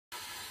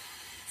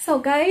So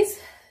guys,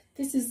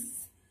 this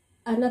is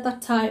another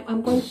time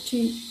I'm going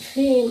to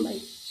clean my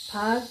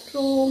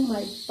bathroom,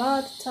 my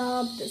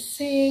bathtub, the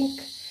sink,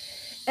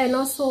 and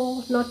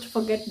also not to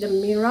forget the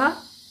mirror.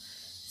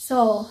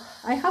 So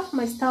I have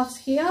my stuffs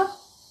here,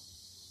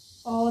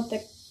 all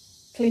the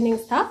cleaning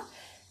stuff.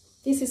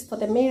 This is for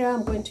the mirror.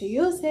 I'm going to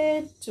use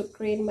it to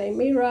clean my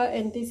mirror,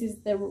 and this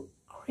is the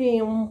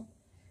cream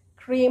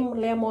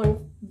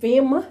lemon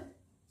vim.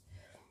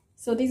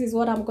 So this is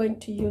what I'm going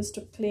to use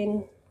to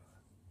clean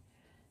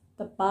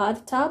the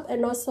bathtub.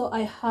 And also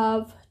I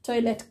have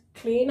toilet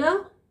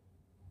cleaner.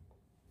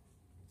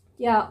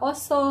 Yeah,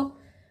 also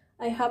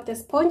I have the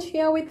sponge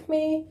here with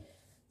me.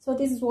 So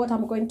this is what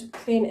I'm going to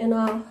clean, and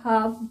I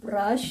have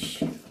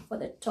brush for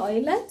the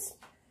toilet.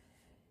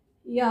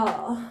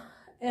 Yeah,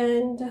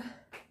 and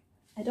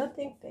I don't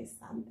think there's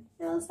something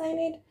else I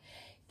need.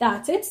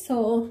 That's it.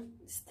 So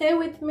stay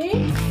with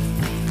me.